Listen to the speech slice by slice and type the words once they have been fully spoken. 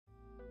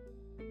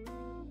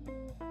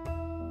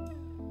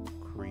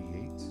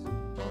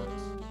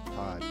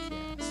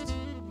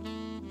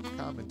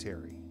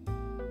commentary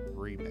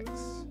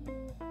remix.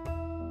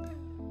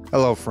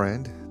 Hello,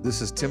 friend. This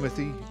is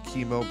Timothy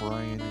Chemo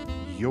Bryan,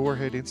 your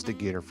head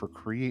instigator for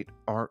Create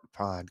Art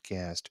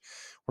Podcast,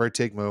 where I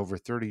take my over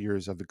 30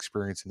 years of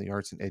experience in the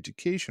arts and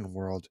education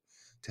world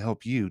to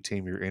help you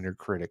tame your inner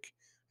critic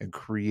and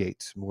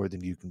create more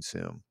than you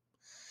consume.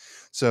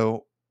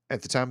 So,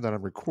 at the time that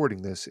I'm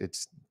recording this,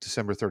 it's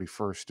December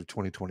 31st of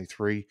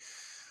 2023.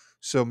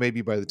 So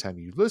maybe by the time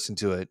you listen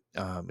to it,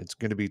 it's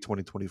going to be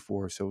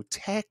 2024. So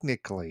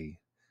technically,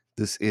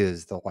 this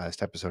is the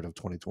last episode of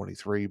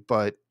 2023.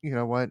 But you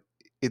know what?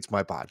 It's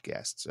my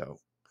podcast, so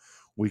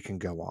we can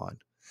go on.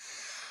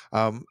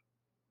 Um,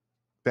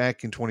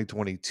 Back in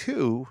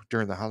 2022,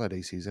 during the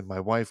holiday season, my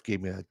wife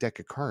gave me a deck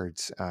of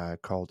cards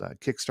called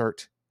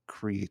Kickstart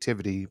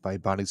Creativity by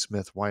Bonnie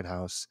Smith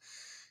Whitehouse.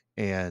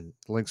 And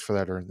links for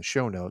that are in the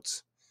show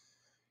notes.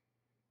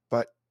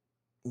 But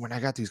when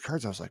I got these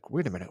cards, I was like,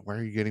 wait a minute, why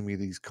are you getting me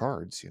these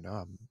cards?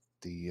 I'm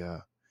the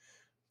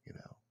you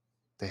know,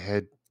 the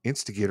head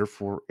instigator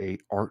for a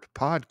art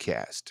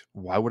podcast.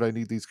 Why would I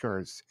need these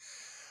cards?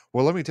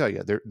 Well, let me tell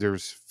you,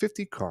 there's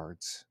 50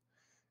 cards.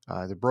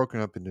 They're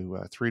broken up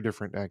into three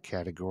different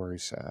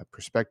categories: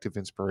 perspective,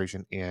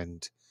 inspiration,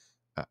 and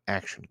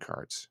action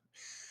cards.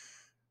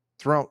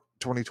 Throughout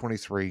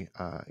 2023,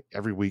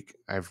 every week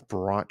I've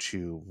brought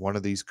you one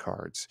of these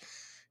cards.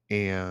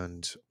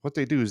 And what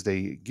they do is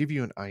they give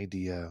you an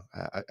idea,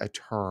 a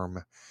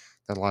term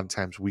that a lot of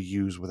times we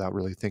use without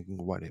really thinking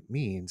what it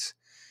means.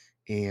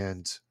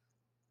 And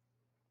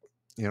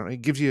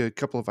it gives you a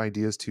couple of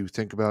ideas to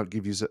think about,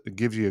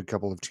 gives you a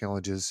couple of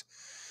challenges,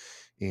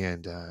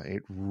 and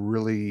it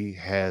really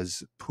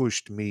has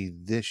pushed me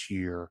this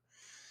year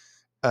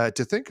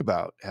to think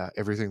about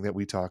everything that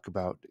we talk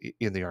about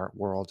in the art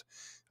world,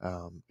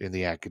 in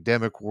the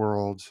academic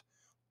world,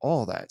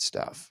 all that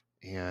stuff,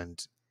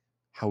 and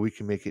how we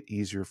can make it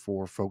easier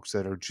for folks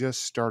that are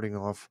just starting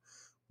off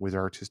with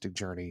their artistic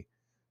journey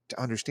to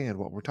understand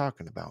what we're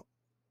talking about.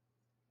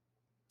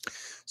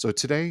 So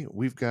today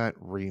we've got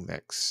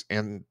Remix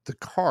and the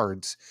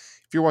cards.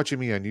 If you're watching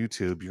me on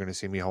YouTube, you're going to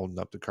see me holding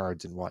up the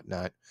cards and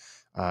whatnot.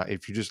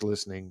 If you're just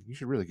listening, you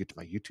should really get to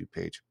my YouTube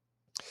page.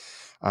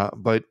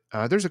 But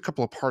there's a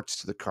couple of parts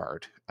to the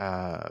card.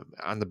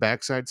 On the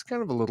backside, it's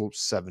kind of a little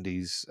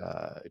 70s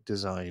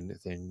design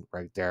thing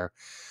right there.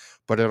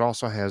 But it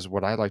also has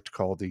what I like to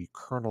call the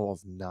kernel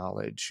of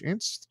knowledge. And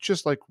it's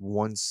just like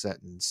one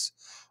sentence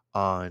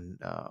on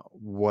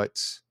what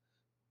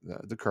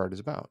the card is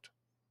about.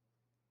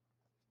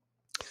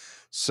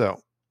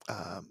 So,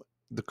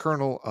 the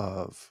kernel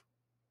of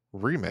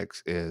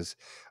remix is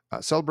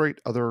celebrate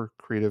other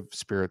creative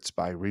spirits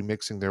by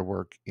remixing their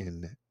work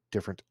in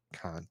different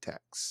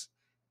contexts.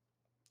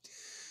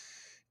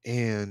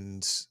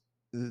 And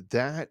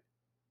that,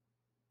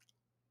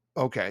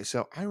 okay,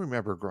 so I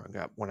remember growing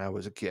up when I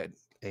was a kid,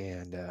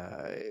 and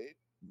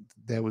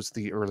that was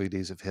the early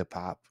days of hip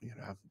hop.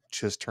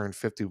 Just turned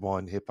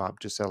 51, hip hop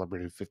just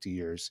celebrated 50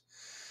 years.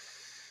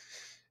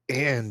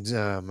 And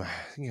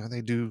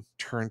they do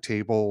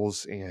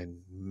turntables and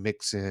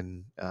mix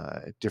in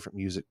different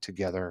music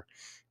together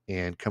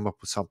and come up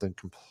with something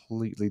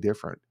completely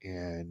different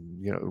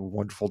and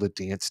wonderful to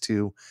dance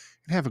to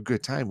and have a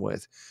good time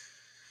with.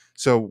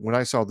 So when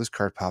I saw this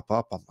card pop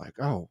up, I'm like,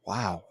 oh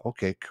wow,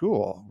 okay,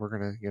 cool, we're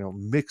gonna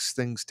mix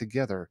things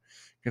together,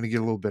 gonna get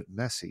a little bit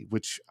messy,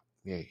 which,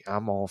 hey,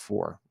 I'm all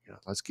for.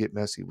 Let's get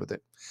messy with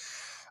it.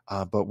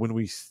 But when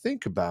we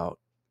think about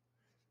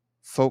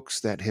folks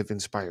that have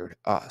inspired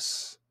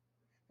us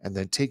and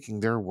then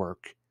taking their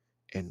work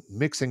and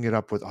mixing it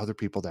up with other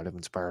people that have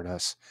inspired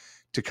us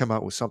to come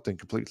out with something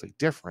completely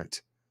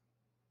different.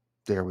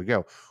 There we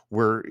go.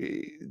 Where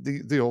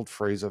the old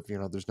phrase of,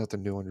 there's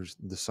nothing new under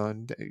the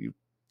sun.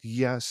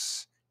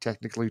 Yes,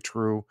 technically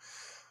true,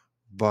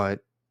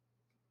 but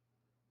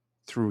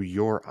through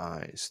your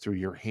eyes, through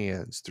your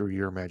hands, through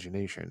your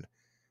imagination,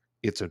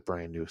 it's a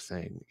brand new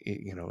thing.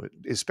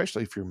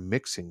 Especially if you're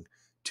mixing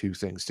two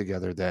things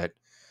together that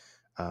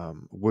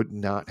would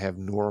not have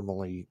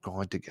normally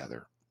gone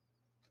together.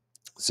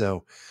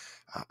 So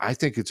I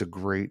think it's a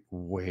great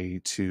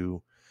way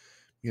to,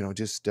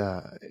 just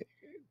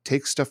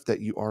take stuff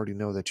that you already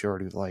know that you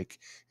already like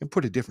and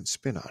put a different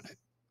spin on it.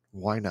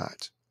 Why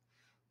not?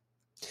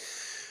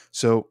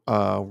 So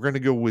we're going to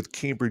go with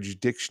Cambridge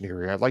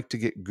Dictionary. I like to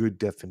get good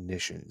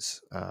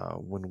definitions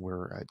when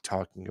we're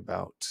talking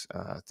about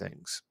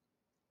things.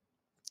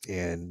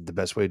 And the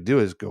best way to do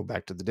it is go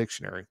back to the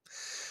dictionary.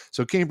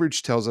 So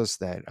Cambridge tells us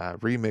that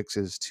remix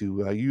is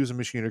to use a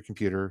machine or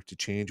computer to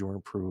change or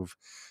improve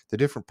the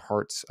different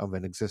parts of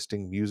an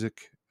existing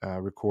music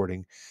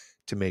recording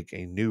to make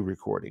a new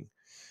recording.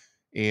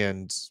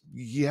 And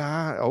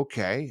yeah,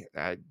 okay,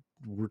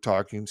 we're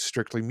talking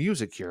strictly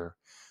music here,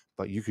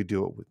 but you could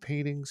do it with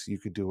paintings, you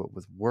could do it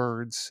with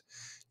words,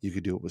 you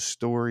could do it with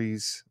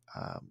stories,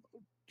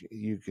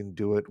 you can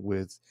do it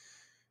with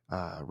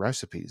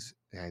recipes,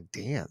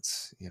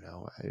 dance,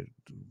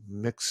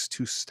 mix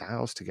two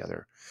styles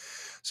together.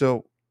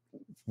 So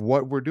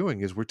what we're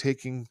doing is we're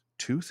taking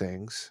two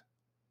things,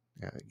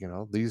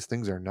 these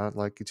things are not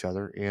like each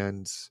other,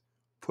 and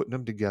putting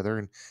them together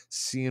and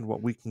seeing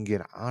what we can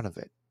get out of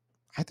it.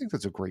 I think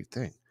that's a great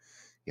thing.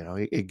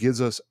 It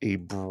gives us a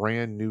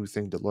brand new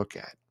thing to look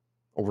at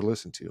or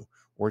listen to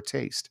or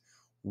taste,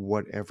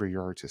 whatever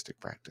your artistic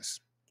practice.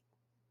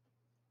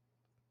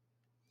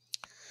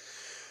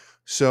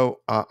 So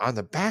on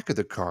the back of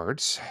the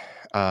cards,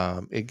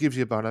 it gives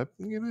you about a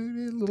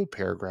little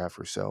paragraph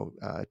or so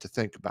to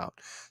think about.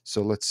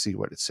 So let's see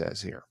what it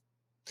says here.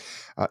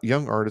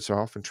 Young artists are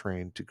often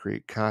trained to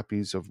create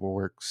copies of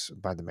works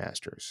by the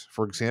masters.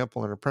 For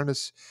example, an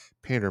apprentice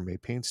painter may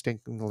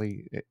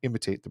painstakingly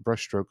imitate the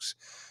brushstrokes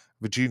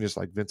of a genius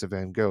like Vincent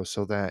van Gogh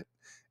so that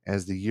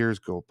as the years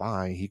go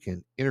by, he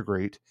can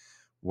integrate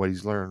what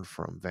he's learned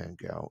from Van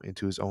Gogh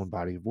into his own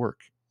body of work.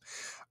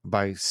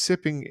 By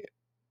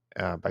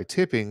by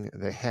tipping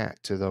the hat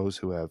to those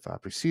who have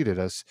preceded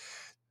us,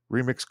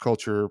 remix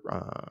culture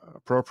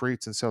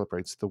appropriates and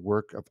celebrates the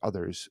work of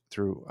others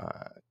through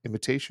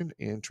imitation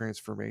and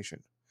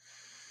transformation.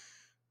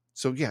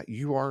 So yeah,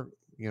 you are,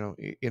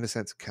 in a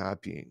sense,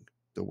 copying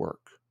the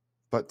work,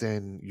 but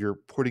then you're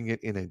putting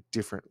it in a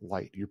different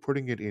light. You're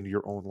putting it in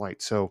your own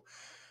light. So,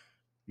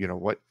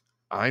 what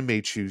I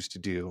may choose to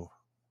do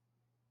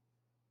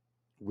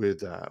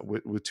with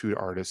two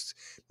artists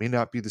may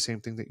not be the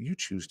same thing that you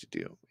choose to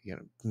do.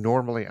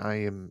 Normally I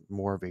am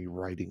more of a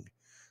writing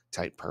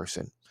type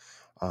person.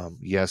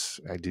 Yes,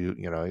 I do.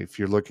 If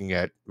you're looking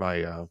at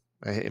my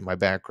in my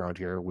background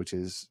here, which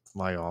is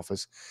my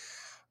office,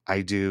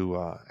 I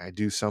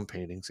do some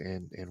paintings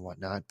and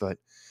whatnot, but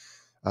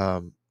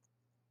um,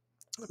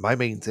 my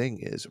main thing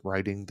is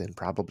writing, then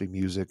probably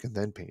music, and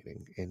then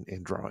painting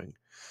and drawing.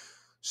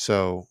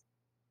 So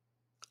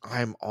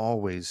I'm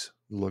always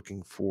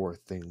looking for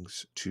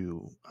things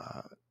to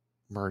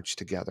merge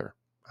together.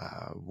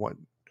 What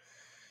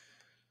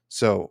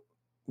so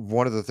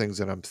one of the things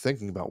that I'm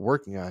thinking about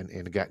working on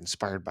and got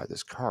inspired by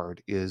this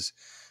card is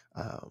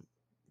um,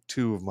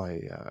 two of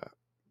my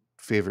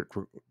favorite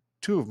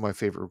two of my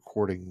favorite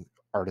recording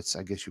artists,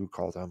 I guess you would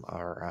call them,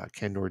 are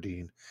Ken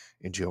Nordine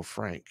and Joe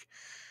Frank.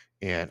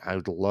 And I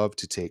would love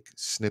to take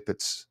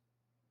snippets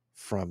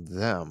from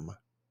them,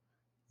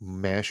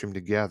 mash them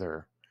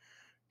together,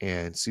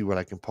 and see what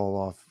I can pull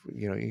off,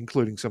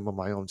 including some of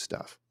my own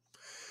stuff.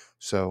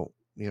 So,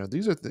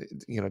 these are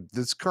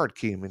this card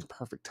came in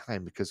perfect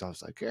time because I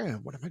was like, yeah,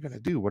 what am I going to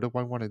do? What do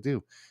I want to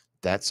do?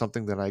 That's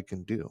something that I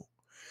can do.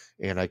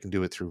 And I can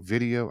do it through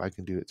video. I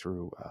can do it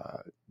through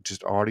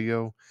just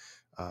audio.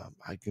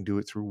 I can do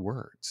it through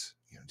words,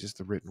 just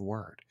the written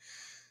word.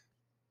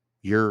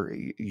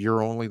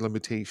 Your only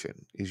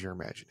limitation is your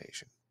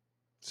imagination.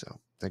 So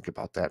think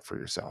about that for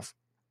yourself.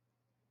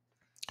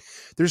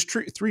 There's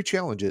three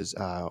challenges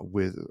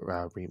with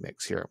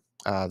Remix here.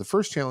 The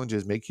first challenge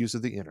is make use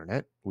of the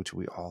internet, which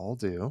we all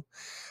do.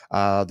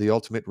 The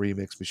ultimate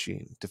remix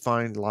machine. To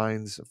find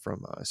lines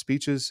from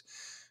speeches,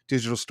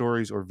 digital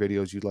stories, or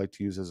videos you'd like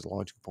to use as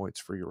launching points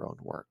for your own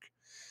work.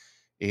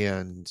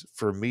 And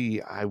for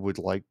me, I would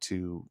like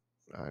to,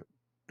 uh,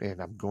 and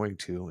I'm going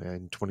to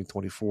in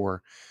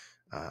 2024,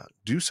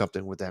 do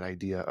something with that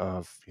idea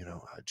of,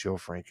 Joe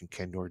Frank and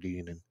Ken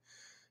Nordine and,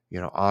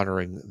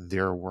 honoring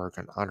their work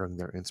and honoring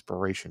their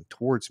inspiration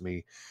towards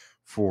me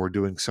for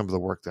doing some of the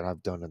work that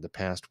I've done in the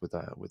past with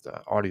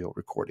audio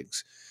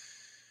recordings.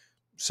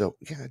 So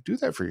yeah, do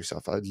that for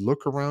yourself. I'd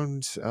look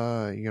around,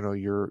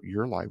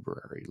 your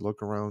library,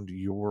 look around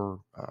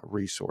your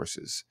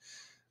resources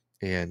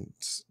and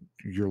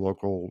your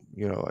local,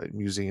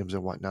 museums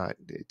and whatnot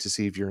to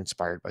see if you're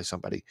inspired by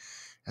somebody,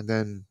 and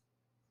then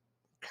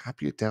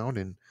copy it down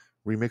and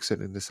remix it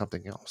into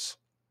something else.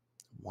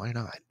 Why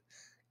not?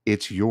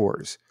 It's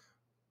yours.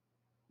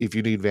 If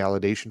you need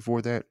validation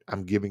for that,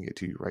 I'm giving it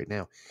to you right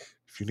now.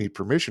 If you need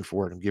permission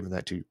for it, I'm giving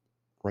that to you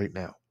right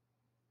now.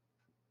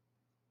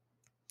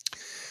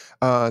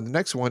 The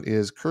next one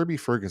is Kirby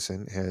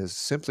Ferguson has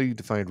simply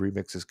defined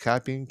remix as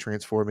copying,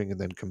 transforming, and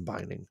then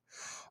combining,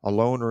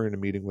 alone or in a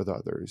meeting with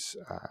others.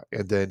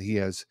 And then he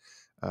has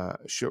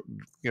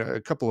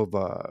a couple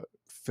of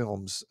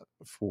films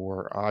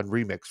for on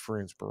remix for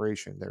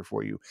inspiration there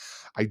for you.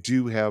 I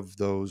do have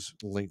those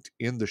linked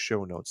in the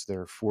show notes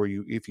there for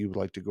you if you would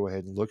like to go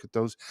ahead and look at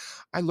those.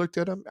 I looked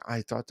at them.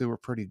 I thought they were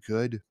pretty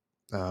good.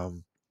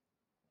 Um,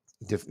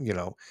 diff, you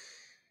know,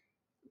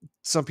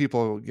 some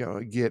people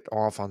get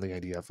off on the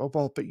idea of, oh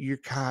well, but you're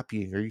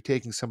copying or you're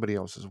taking somebody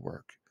else's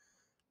work.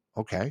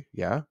 Okay,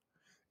 yeah,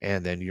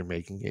 and then you're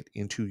making it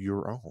into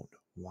your own.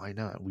 Why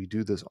not? We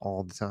do this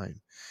all the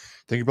time.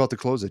 Think about the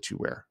clothes that you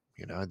wear.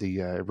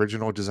 The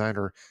original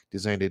designer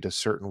designed it a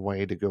certain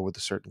way to go with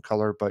a certain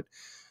color, but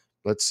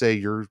let's say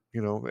you're,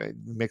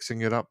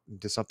 mixing it up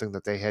into something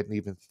that they hadn't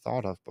even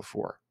thought of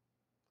before.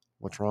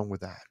 What's wrong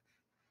with that?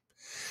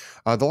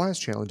 The last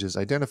challenge is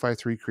identify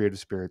three creative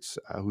spirits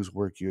whose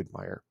work you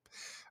admire.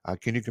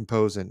 Can you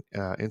compose an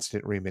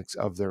instant remix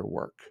of their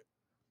work?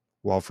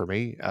 Well, for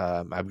me,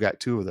 I've got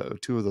two of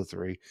the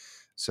three.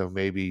 So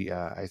maybe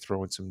I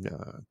throw in some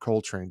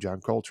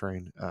John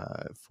Coltrane,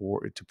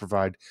 for to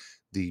provide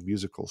the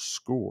musical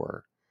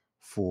score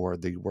for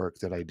the work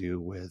that I do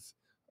with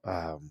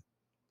um,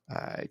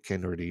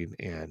 Ken Nordine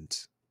and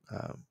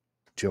um,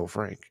 Joe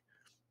Frank.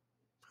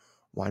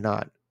 Why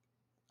not?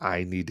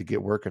 I need to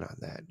get working on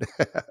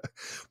that.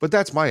 But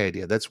that's my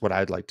idea. That's what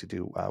I'd like to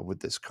do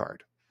with this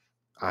card.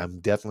 I'm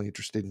definitely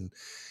interested in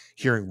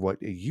hearing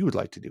what you would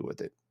like to do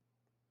with it.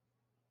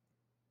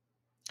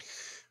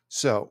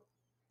 So,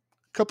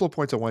 a couple of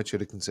points I want you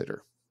to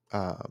consider.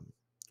 Um,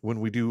 when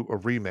we do a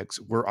remix,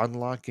 we're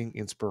unlocking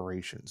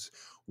inspirations.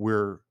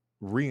 We're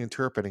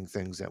reinterpreting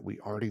things that we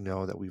already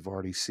know, that we've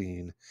already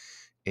seen,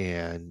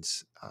 and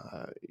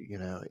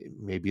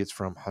maybe it's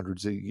from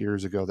hundreds of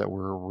years ago that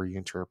we're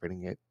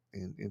reinterpreting it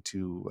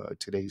into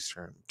today's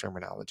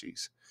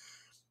terminologies.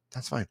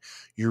 That's fine.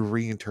 You're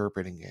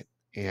reinterpreting it,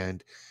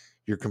 and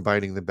you're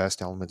combining the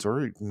best elements,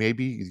 or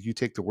maybe you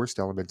take the worst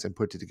elements and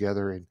put it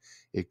together, and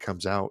it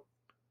comes out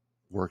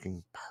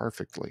working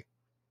perfectly.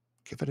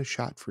 Give it a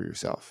shot for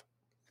yourself.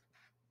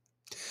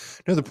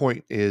 Another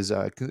point is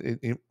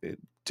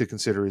to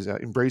consider is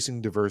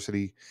embracing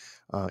diversity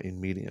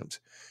in mediums.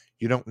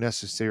 You don't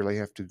necessarily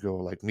have to go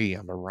like me.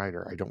 I'm a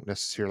writer. I don't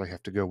necessarily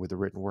have to go with the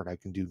written word. I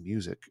can do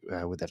music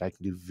with it. I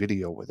can do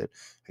video with it.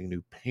 I can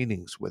do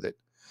paintings with it.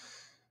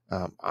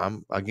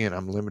 I'm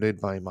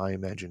limited by my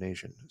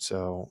imagination.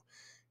 So,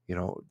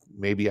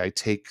 maybe I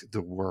take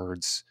the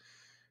words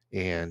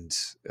and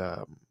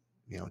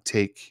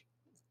take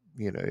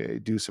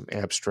do some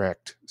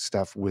abstract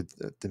stuff with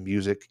the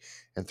music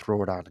and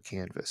throw it on a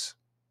canvas.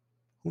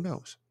 Who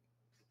knows?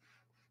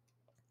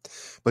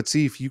 But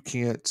see if you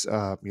can't,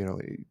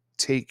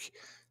 take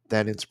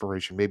that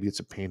inspiration. Maybe it's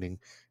a painting,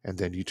 and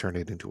then you turn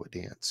it into a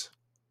dance.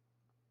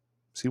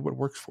 See what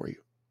works for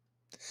you.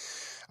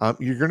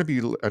 You're going to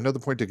be another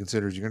point to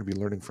consider is you're going to be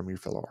learning from your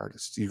fellow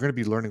artists. You're going to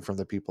be learning from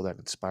the people that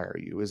inspire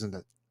you. Isn't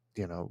that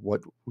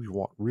what we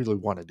really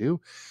want to do?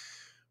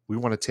 We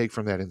want to take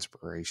from that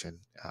inspiration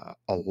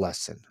a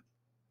lesson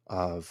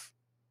of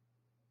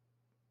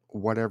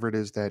whatever it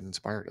is that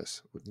inspired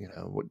us,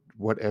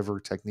 whatever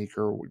technique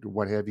or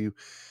what have you,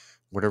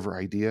 whatever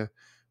idea.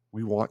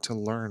 We want to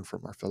learn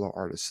from our fellow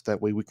artists.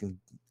 That way we can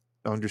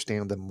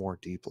understand them more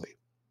deeply.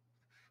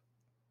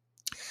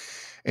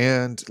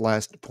 And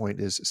last point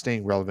is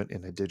staying relevant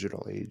in a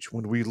digital age.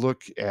 When we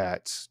look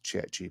at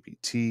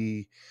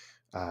ChatGPT,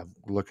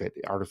 look at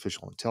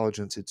artificial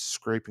intelligence, it's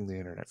scraping the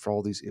internet for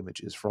all these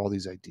images, for all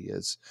these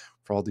ideas,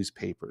 for all these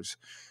papers,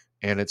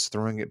 and it's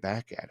throwing it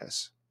back at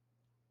us.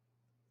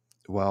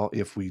 Well,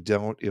 if we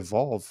don't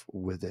evolve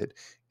with it,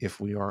 if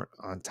we aren't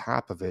on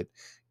top of it,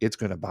 it's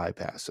going to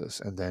bypass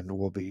us, and then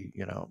we'll be,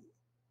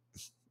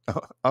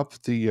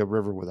 up the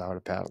river without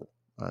a paddle,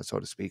 so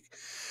to speak.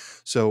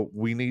 So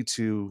we need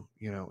to,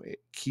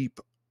 keep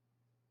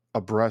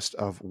abreast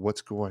of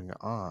what's going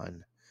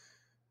on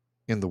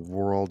in the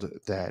world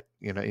that,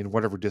 in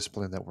whatever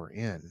discipline that we're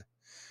in.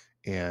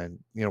 And,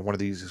 one of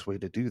the easiest way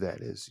to do that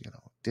is,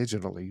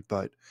 digitally,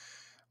 but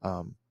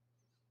um,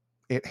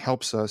 it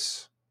helps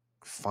us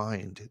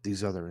find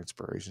these other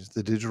inspirations.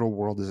 The digital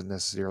world isn't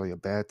necessarily a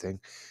bad thing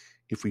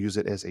if we use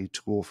it as a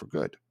tool for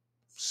good.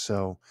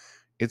 So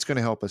it's going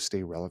to help us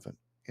stay relevant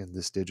in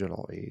this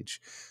digital age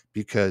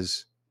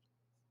because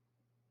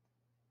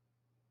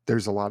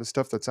there's a lot of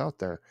stuff that's out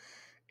there.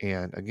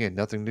 And again,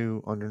 nothing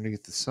new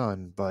underneath the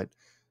sun, but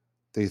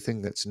the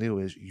thing that's new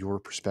is your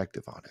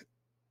perspective on it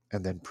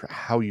and then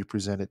how you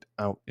present it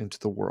out into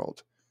the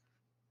world.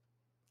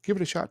 Give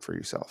it a shot for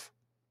yourself.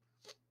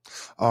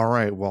 All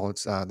right. Well,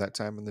 it's that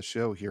time in the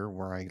show here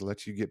where I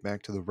let you get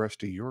back to the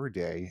rest of your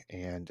day.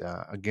 And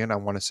again, I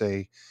want to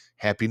say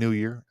Happy New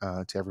Year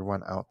to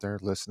everyone out there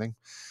listening.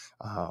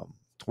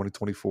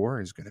 2024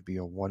 is going to be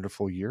a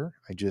wonderful year.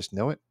 I just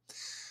know it.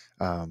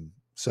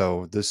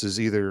 So this is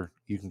either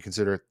you can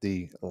consider it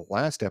the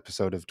last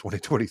episode of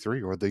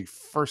 2023 or the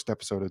first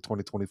episode of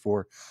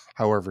 2024,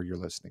 however you're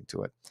listening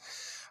to it.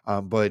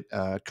 But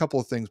a couple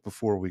of things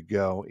before we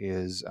go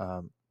is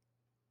I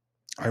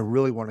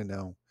really want to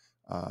know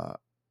uh,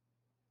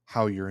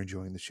 how you're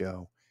enjoying the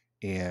show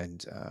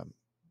and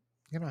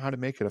how to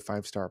make it a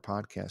 5-star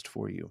podcast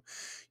for you.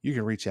 You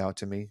can reach out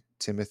to me,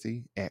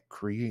 Timothy at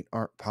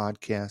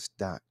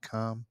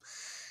createartpodcast.com.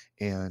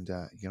 And,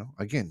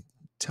 again,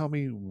 tell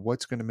me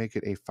what's going to make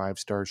it a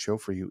 5-star show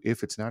for you.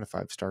 If it's not a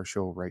 5-star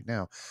show right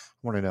now, I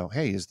want to know,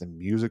 hey, is the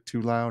music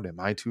too loud? Am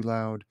I too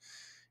loud?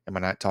 Am I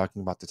not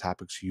talking about the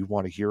topics you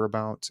want to hear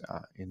about?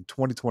 In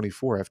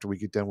 2024, after we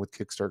get done with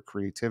Kickstart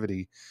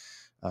Creativity,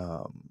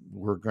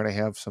 we're going to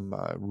have some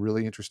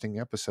really interesting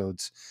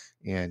episodes.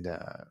 And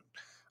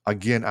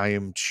again, I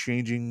am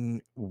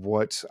changing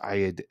what I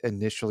had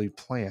initially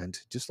planned,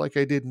 just like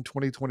I did in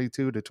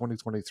 2022 to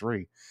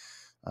 2023.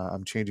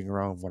 I'm changing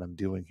around what I'm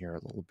doing here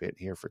a little bit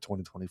here for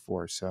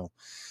 2024. So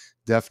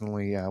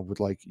definitely would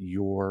like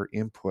your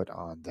input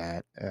on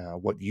that,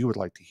 what you would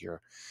like to hear.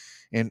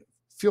 And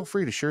feel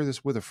free to share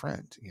this with a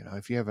friend.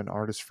 If you have an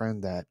artist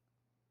friend that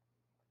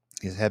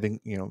is having,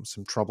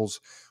 some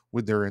troubles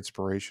with their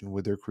inspiration,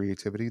 with their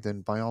creativity,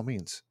 then by all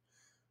means,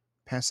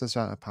 pass this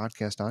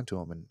podcast on to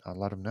them and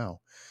let them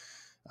know.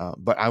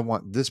 But I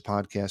want this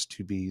podcast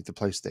to be the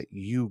place that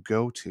you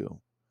go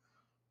to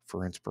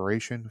for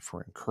inspiration,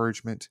 for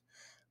encouragement,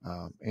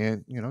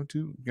 and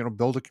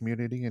build a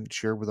community and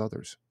share with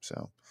others.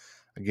 So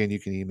again, you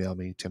can email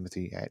me,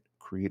 Timothy at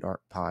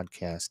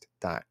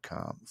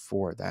createartpodcast.com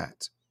for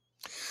that.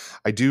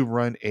 I do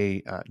run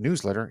a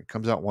newsletter. It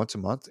comes out once a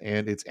month,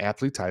 and it's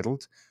aptly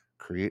titled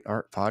Create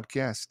Art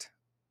Podcast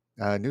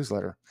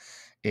Newsletter.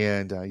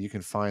 And you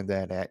can find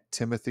that at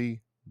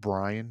Timothy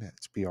Brien,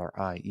 that's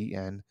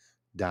Brien,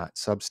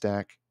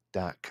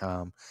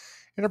 .substack.com.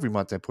 And every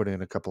month I put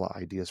in a couple of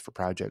ideas for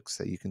projects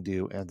that you can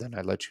do. And then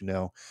I let you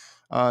know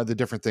the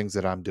different things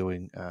that I'm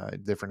doing,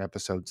 different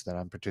episodes that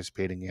I'm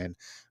participating in.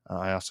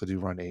 I also do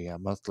run a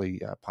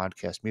monthly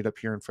podcast meetup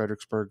here in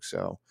Fredericksburg.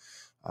 So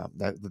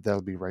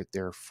that'll be right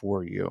there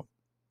for you.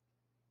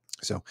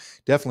 So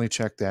definitely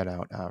check that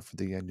out for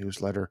the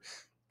newsletter.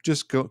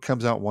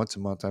 Comes out once a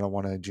month. I don't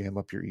want to jam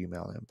up your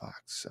email inbox.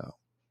 So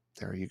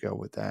there you go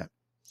with that.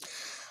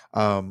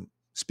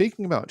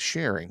 Speaking about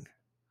sharing,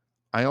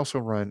 I also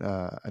run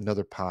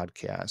another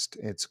podcast.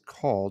 It's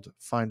called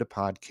Find a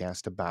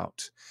Podcast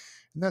About,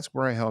 and that's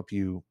where I help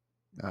you,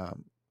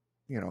 um,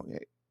 you know,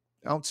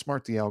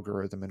 outsmart the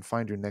algorithm and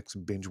find your next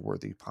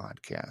binge-worthy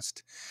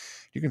podcast.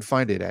 You can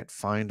find it at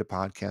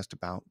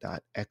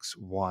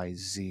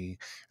findapodcastabout.xyz.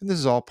 And this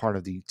is all part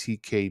of the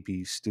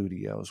TKB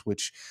Studios,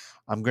 which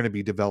I'm going to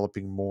be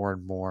developing more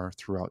and more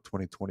throughout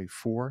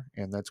 2024.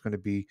 And that's going to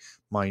be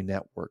my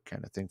network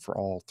kind of thing for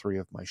all three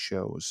of my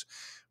shows,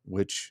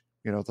 which,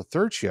 the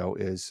third show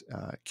is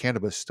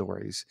Cannabis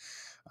Stories.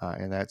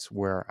 And that's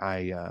where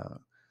I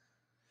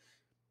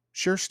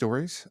share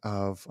stories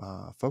of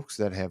folks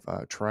that have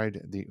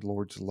tried the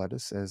Lord's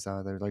lettuce, as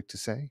they like to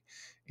say,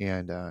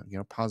 and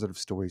positive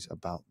stories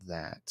about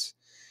that.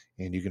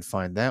 And you can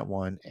find that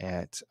one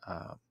at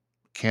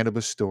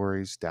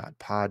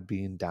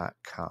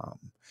cannabisstories.podbean.com.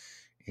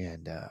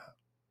 And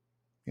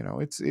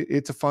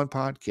it's a fun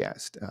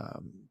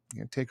podcast.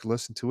 Take a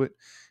listen to it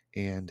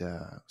and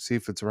see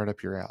if it's right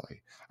up your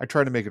alley. I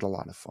try to make it a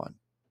lot of fun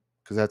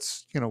because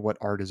that's what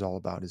art is all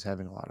about, is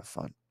having a lot of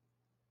fun.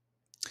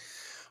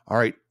 All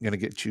right, going to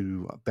get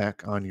you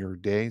back on your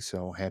day.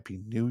 So happy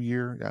New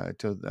Year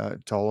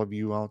to all of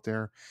you out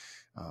there.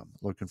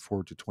 Looking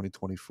forward to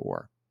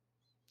 2024.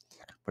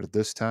 But at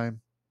this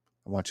time,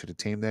 I want you to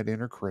tame that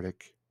inner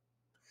critic,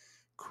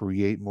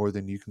 create more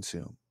than you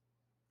consume.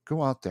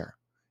 Go out there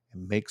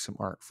and make some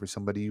art for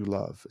somebody you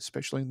love,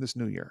 especially in this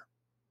new year.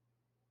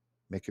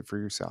 Make it for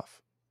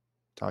yourself.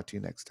 Talk to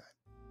you next time.